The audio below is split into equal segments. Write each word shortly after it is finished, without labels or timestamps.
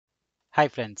Hi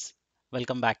friends,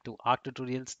 welcome back to Art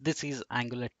Tutorials. This is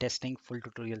Angular Testing full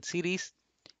tutorial series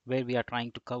where we are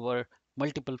trying to cover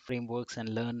multiple frameworks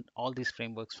and learn all these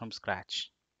frameworks from scratch.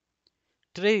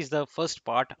 Today is the first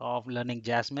part of learning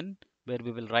Jasmine where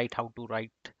we will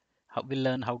we'll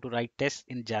learn how to write tests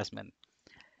in Jasmine.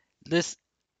 This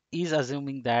is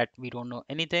assuming that we don't know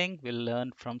anything. We'll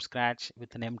learn from scratch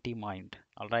with an empty mind.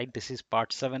 All right, this is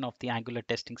part 7 of the Angular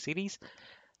testing series.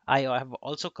 I have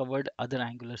also covered other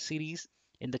Angular series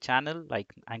in the channel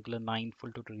like Angular 9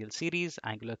 full tutorial series,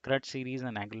 Angular CRUD series,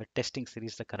 and Angular testing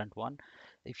series, the current one.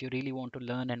 If you really want to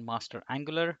learn and master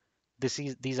Angular,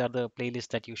 these are the playlists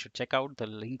that you should check out. The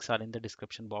links are in the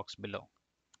description box below.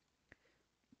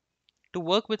 To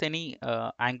work with any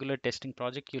Angular testing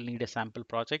project, you'll need a sample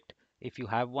project. If you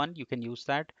have one, you can use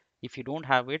that. If you don't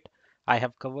have it, I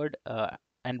have covered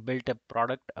and built a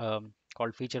product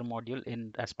called feature module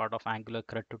in as part of Angular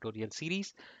CRUD tutorial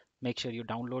series. Make sure you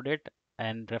download it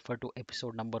and refer to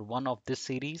episode number 1 of this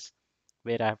series,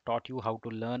 where I have taught you how to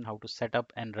learn how to set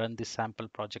up and run this sample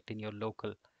project in your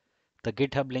local. The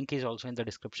GitHub link is also in the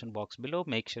description box below.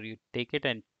 Make sure you take it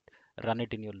and run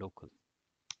it in your local.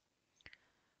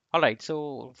 All right,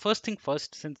 so first thing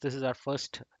first, since this is our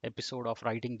first episode of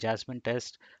writing Jasmine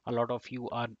test, a lot of you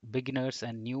are beginners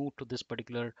and new to this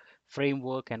particular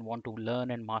framework and want to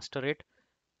learn and master it.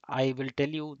 I will tell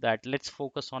you that let's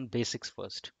focus on basics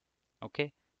first.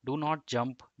 Okay, do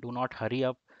not hurry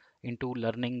up into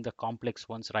learning the complex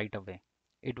ones right away.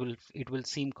 It will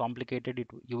seem complicated.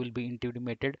 You will be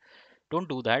intimidated. Don't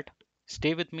do that.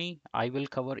 Stay with me. I will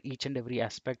cover each and every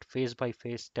aspect phase by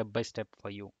phase, step by step for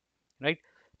you. Right?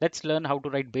 Let's learn how to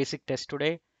write basic test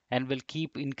today and we'll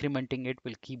keep incrementing it,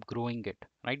 we'll keep growing it.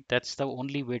 Right? That's the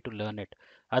only way to learn it.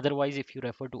 Otherwise, if you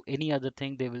refer to any other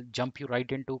thing, they will jump you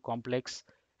right into complex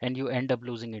and you end up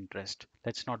losing interest.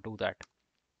 Let's not do that.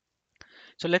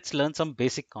 So let's learn some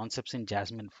basic concepts in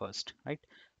Jasmine first, right?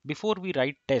 Before we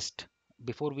write test,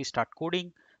 before we start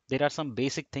coding, there are some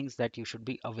basic things that you should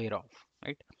be aware of,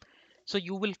 right? So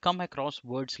you will come across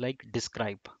words like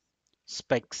describe,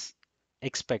 specs,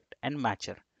 expect, and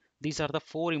matcher. These are the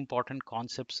four important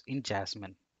concepts in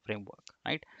Jasmine framework,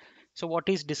 right? So what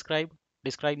is describe?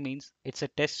 Describe means it's a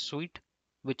test suite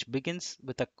which begins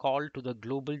with a call to the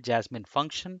global Jasmine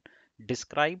function,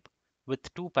 describe,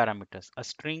 with two parameters, a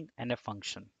string and a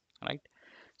function, right?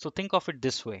 So think of it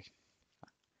this way.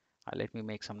 Let me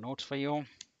make some notes for you,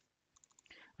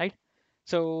 right?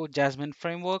 So Jasmine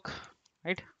framework,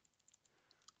 right?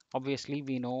 Obviously,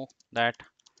 we know that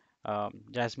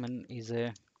Jasmine is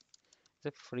a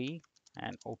free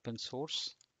and open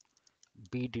source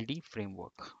BDD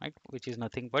framework, right? Which is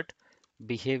nothing but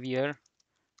behavior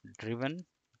driven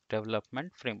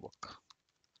development framework,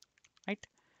 right?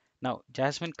 Now,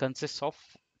 Jasmine consists of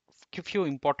few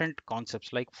important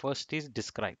concepts like first is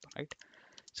describe, right?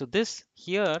 So this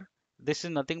here, this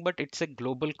is nothing but it's a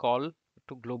global call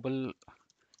to global,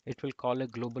 it will call a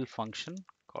global function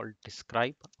called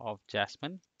describe of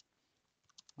Jasmine,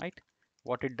 right?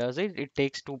 What it does is it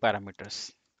takes two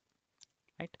parameters,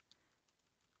 right?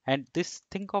 And this,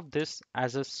 think of this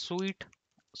as a suite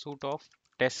of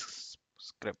test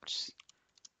scripts,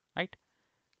 right?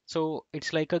 So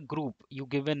it's like a group. You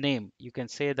give a name. You can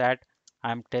say that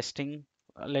I'm testing.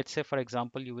 Let's say, for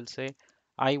example, you will say,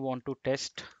 I want to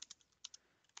test.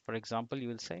 For example, you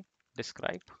will say,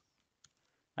 describe,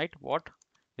 right? What?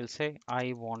 You'll say,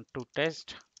 I want to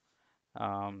test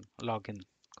login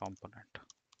component,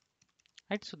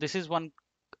 right? So this is one,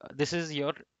 this is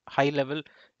your high level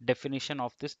definition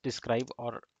of this describe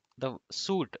or the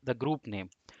suite, the group name.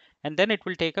 And then it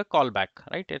will take a callback,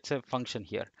 right? It's a function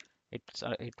here.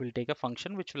 It will take a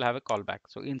function which will have a callback.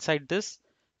 So inside this,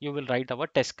 you will write our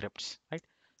test scripts, right?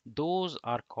 Those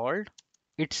are called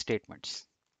it statements,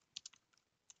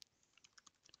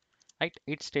 right?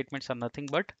 It statements are nothing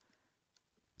but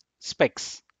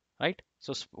specs, right?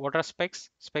 So what are specs?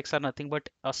 Specs are nothing but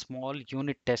a small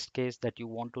unit test case that you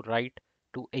want to write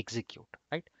to execute,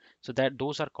 right? So that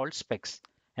those are called specs,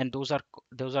 and those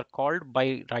are called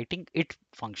by writing it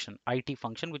function,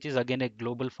 which is again a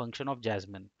global function of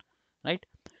Jasmine, right?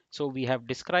 So we have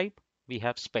describe, we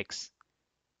have specs,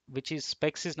 which is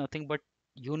specs is nothing but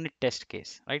unit test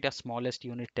case, right? A smallest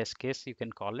unit test case, you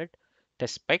can call it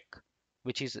test spec,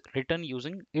 which is written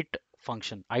using it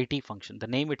function. The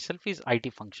name itself is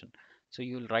it function. So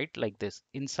you will write like this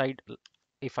inside.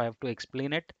 If I have to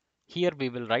explain it, here we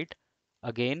will write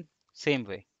again same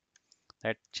way,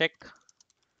 that check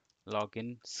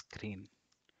login screen,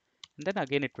 and then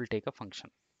again it will take a function,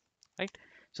 right?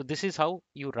 So this is how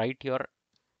you write your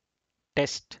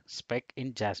test spec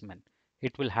in Jasmine.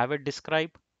 It will have a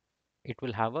describe, it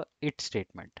will have a it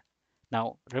statement.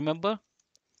 Now remember,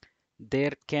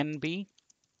 there can be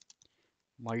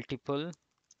multiple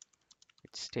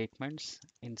statements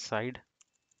inside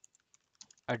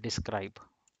a describe,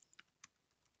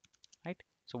 right?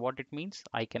 So what it means,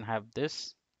 I can have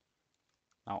this.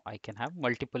 Now I can have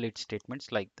multiple if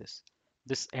statements like this.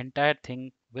 This entire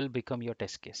thing will become your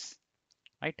test case,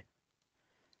 right?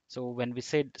 So when we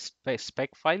said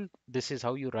spec file, this is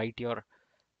how you write your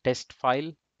test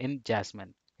file in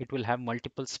Jasmine. It will have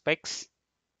multiple specs.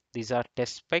 These are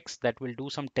test specs that will do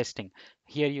some testing.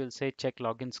 Here you'll say check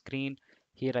login screen.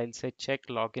 Here I'll say check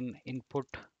login input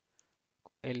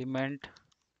element.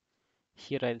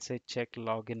 Here I'll say check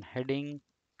login heading,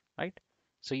 right?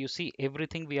 So you see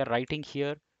everything we are writing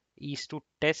here is to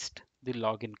test the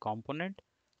login component.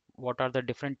 What are the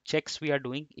different checks we are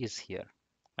doing is here,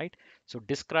 right? So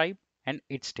describe and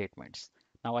it statements.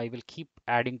 Now I will keep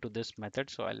adding to this method.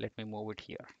 So let me move it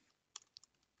here,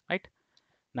 right?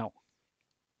 Now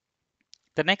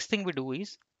the next thing we do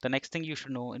is, the next thing you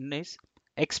should know is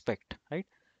expect, right?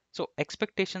 So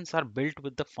expectations are built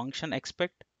with the function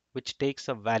expect, which takes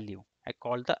a value I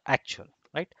call the actual,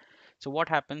 right? So what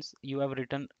happens, you have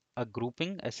written a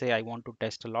grouping. I say I want to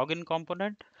test a login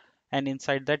component, and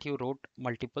inside that you wrote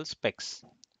multiple specs,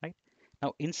 right?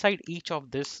 Now inside each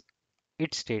of this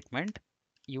it statement,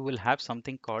 you will have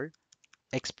something called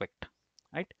expect,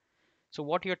 right? So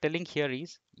what you're telling here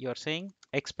is you're saying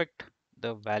expect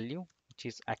the value, which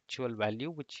is actual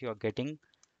value, which you're getting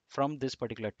from this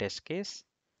particular test case,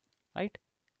 right?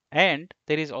 And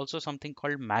there is also something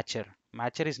called matcher.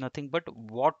 Matcher is nothing but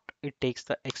what it takes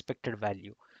the expected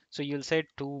value. So you'll say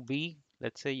to be,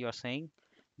 let's say you're saying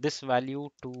this value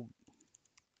to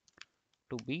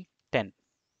be 10,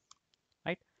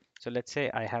 right? So let's say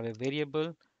I have a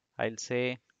variable, I'll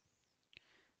say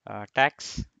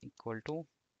tax equal to,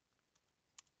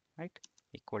 right,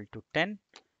 equal to 10,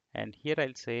 and here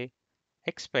I'll say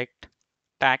expect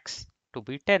tax to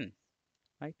be 10,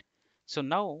 right? So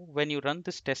now when you run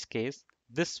this test case,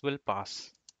 this will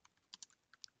pass.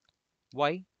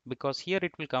 Why? Because here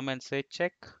it will come and say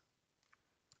check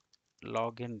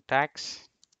login tax,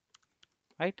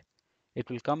 right? It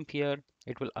will come here,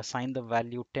 it will assign the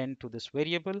value 10 to this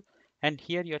variable, and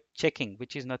here you're checking,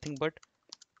 which is nothing but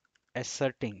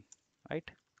asserting, right?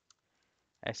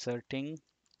 Asserting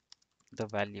the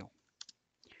value.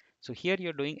 So here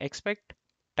you're doing expect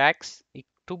tax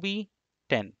to be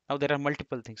 10. Now there are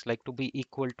multiple things like to be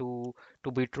equal to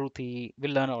be truthy.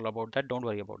 We'll learn all about that. Don't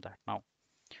worry about that now.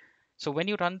 So when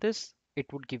you run this,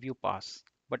 it would give you pass.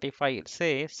 But if I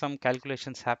say some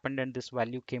calculations happened and this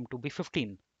value came to be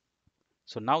 15,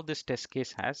 so now this test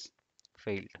case has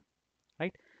failed,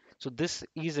 right? So this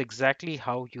is exactly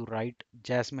how you write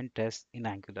Jasmine test in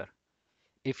Angular.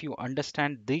 If you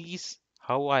understand these,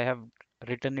 how I have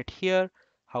written it here,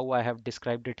 how I have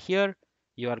described it here,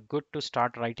 you are good to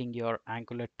start writing your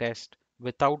Angular test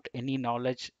without any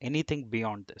knowledge, anything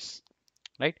beyond this,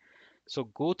 right? So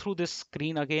go through this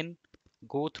screen again,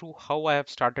 go through how I have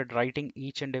started writing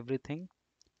each and everything,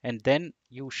 and then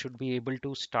you should be able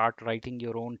to start writing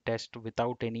your own test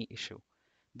without any issue.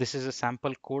 This is a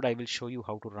sample code. I will show you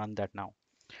how to run that now,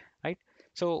 right?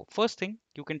 So first thing,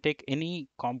 you can take any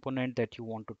component that you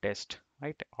want to test,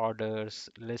 right? Orders,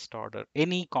 list order,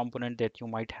 any component that you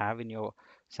might have in your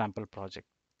sample project.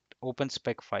 Open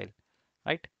spec file,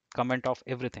 right? Comment off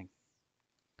everything,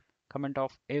 comment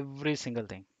off every single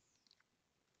thing,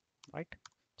 right?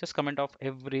 Just comment off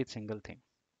every single thing,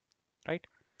 right?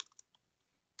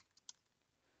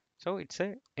 So it's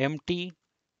a empty,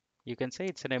 you can say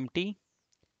it's an empty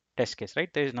test case,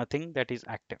 right? There is nothing that is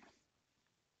active.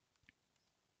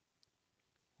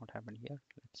 What happened here?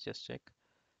 Let's just check.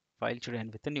 File should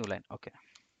end with a new line. Okay.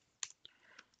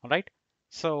 All right.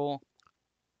 So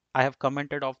I have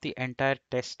commented off the entire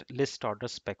test list order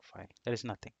spec file. There is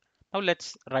nothing. Now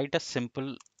let's write a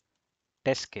simple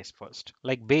test case first,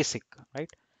 like basic,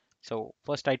 right? So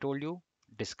first I told you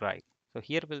describe. So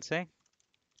here we'll say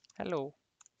hello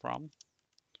from.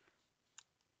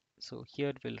 So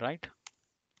here we'll write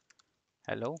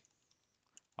hello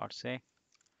or say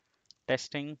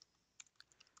testing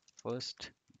first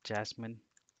Jasmine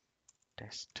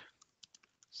test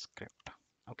script.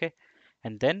 Okay.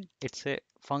 And then it's a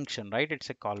function, right? It's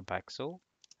a callback. So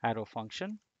arrow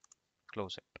function,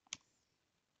 close it,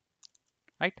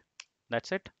 right?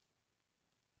 That's it.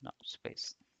 Now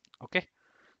space. Okay.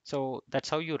 So that's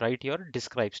how you write your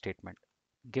describe statement.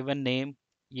 Given name,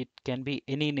 it can be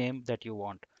any name that you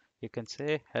want. You can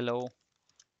say hello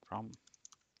from,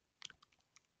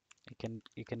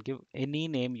 you can give any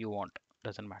name you want,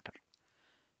 doesn't matter.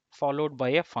 Followed by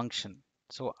a function.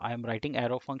 So I am writing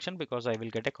arrow function because I will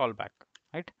get a callback,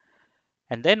 right?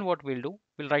 And then what we'll do,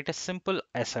 we'll write a simple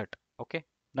assert, okay,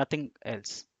 nothing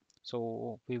else.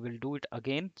 So we will do it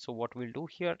again. So what we'll do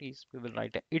here is we will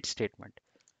write a it statement.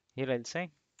 Here I'll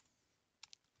say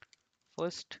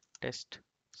first test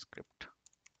script,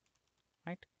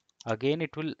 right? Again,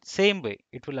 it will same way,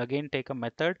 it will again take a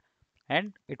method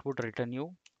and it would return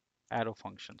you arrow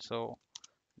function. So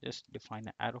just define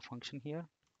an arrow function here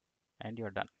and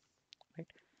you're done,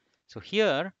 right? So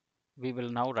here we will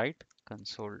now write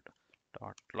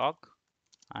console.log.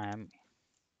 I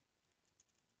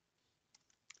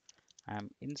am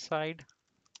inside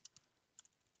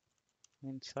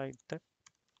the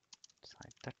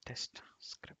test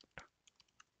script,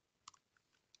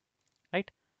 right?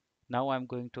 Now I'm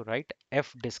going to write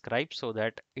f describe so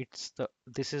that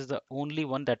this is the only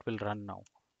one that will run now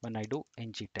when I do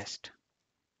ng test,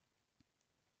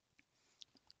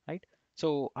 right?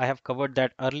 So I have covered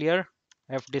that earlier.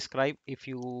 F describe, if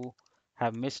you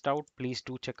have missed out, please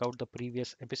do check out the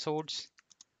previous episodes,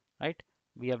 right?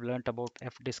 We have learned about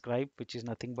f describe, which is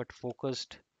nothing but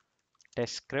focused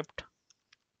test script,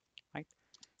 right?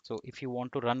 So if you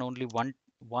want to run only one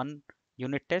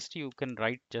unit test, you can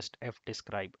write just f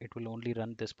describe. It will only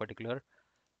run this particular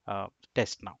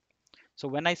test now. So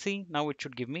when I see now, it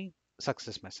should give me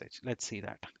success message. Let's see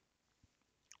that.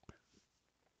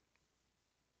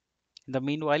 In the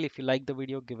meanwhile, if you like the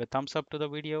video, give a thumbs up to the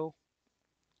video.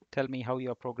 Tell me how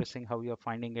you are progressing, how you are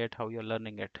finding it, how you're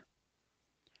learning it.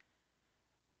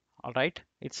 All right.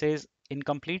 It says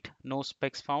incomplete, no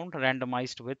specs found,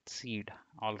 randomized with seed.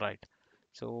 All right.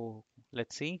 So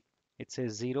let's see. It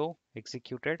says 0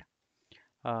 executed.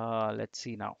 Let's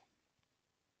see now.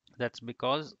 That's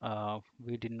because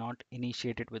we did not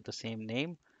initiate it with the same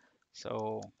name.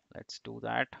 So let's do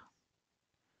that.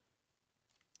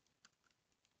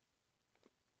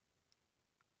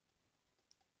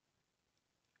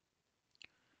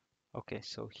 Okay,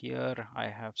 so here I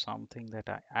have something that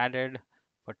I added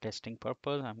for testing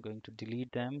purpose. I'm going to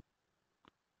delete them.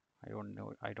 I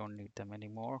don't need them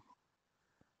anymore.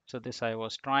 So this I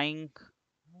was trying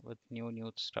with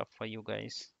new stuff for you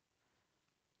guys.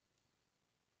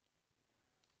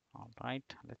 All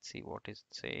right, let's see what it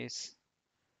says.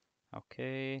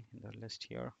 Okay, the list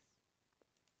here.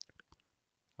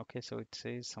 Okay, so it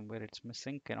says somewhere it's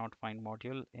missing. Cannot find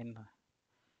module in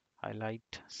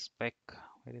highlight spec.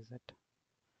 Where is it?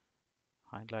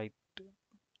 Highlight.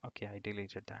 Okay, I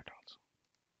deleted that also.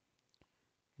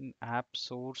 In app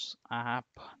source app.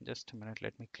 Just a minute.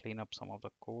 Let me clean up some of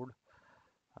the code.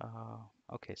 Uh,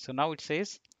 okay, so now it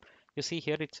says, you see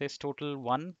here it says total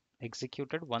 1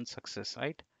 executed, 1 success,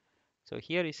 right? So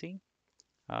here you see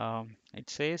it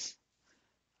says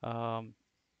um,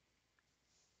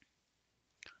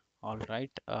 all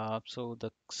right. So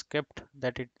the script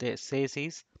that it says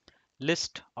is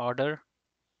list order.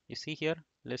 You see here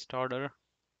list order.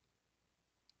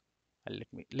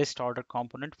 Let me list order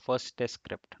component first test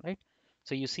script, right?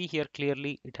 So you see here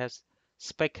clearly it has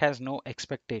spec has no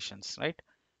expectations, right?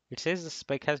 It says the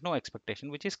spec has no expectation,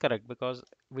 which is correct because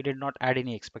we did not add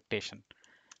any expectation.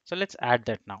 So let's add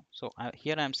that now. So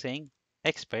here I'm saying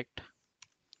expect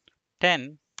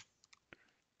 10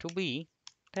 to be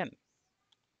 10,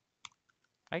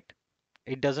 right?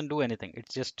 It doesn't do anything.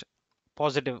 It's just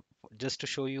positive, just to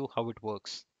show you how it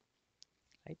works,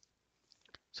 right?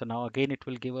 So now again, it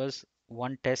will give us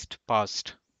one test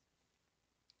passed,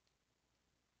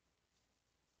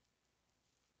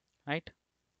 right?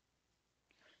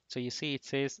 So you see it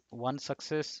says one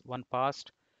success, one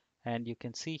passed, and you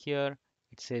can see here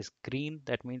it says green.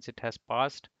 That means it has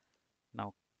passed.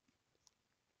 Now,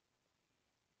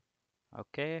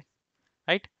 okay,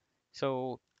 right?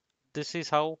 So this is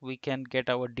how we can get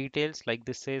our details. Like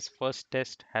this says first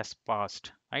test has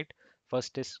passed, right?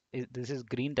 First test is this is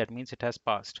green, that means it has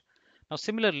passed. Now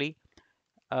similarly,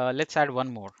 let's add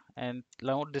one more, and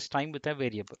now this time with a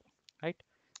variable, right?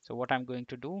 So what I'm going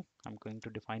to do, I'm going to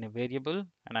define a variable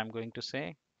and I'm going to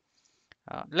say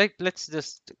let's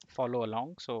just follow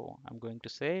along. So I'm going to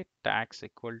say tax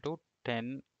equal to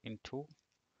 10 into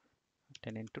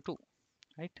 10 into 2,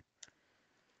 right?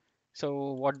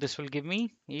 So what this will give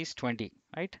me is 20,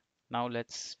 right? Now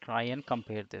let's try and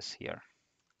compare this here,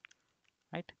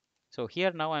 right? So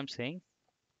here now I'm saying,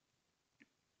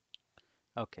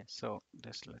 okay, so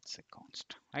this let's say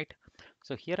const, right?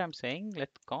 So here I'm saying let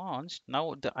const,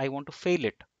 now I want to fail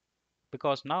it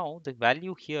because now the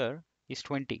value here is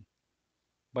 20,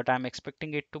 but I'm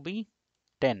expecting it to be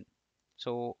 10.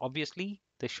 So obviously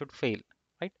this should fail,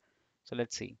 right? So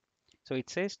let's see. So it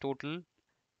says total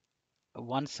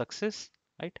one success,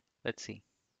 right? Let's see.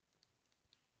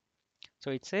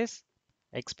 So it says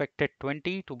expected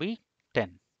 20 to be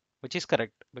 10. which is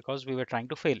correct because we were trying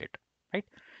to fail it, right?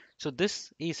 So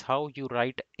this is how you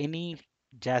write any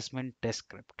Jasmine test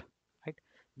script, right?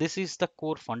 This is the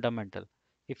core fundamental.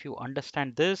 If you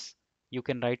understand this, you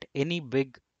can write any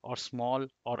big or small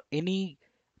or any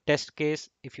test case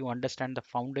if you understand the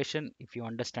foundation, if you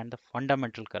understand the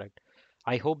fundamental correct.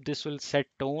 I hope this will set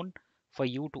tone for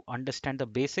you to understand the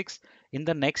basics. In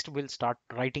the next, we'll start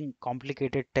writing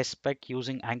complicated test spec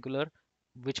using Angular,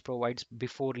 which provides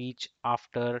before each,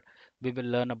 after. We will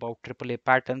learn about AAA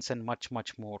patterns and much,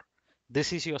 much more.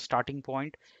 This is your starting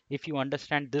point. If you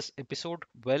understand this episode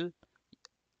well,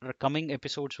 the coming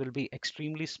episodes will be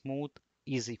extremely smooth,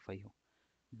 easy for you.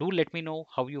 Do let me know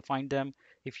how you find them.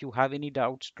 If you have any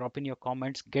doubts, drop in your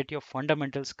comments. Get your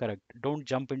fundamentals correct. Don't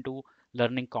jump into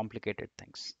learning complicated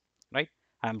things, right?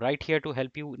 I'm right here to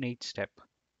help you in each step.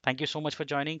 Thank you so much for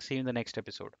joining. See you in the next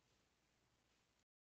episode.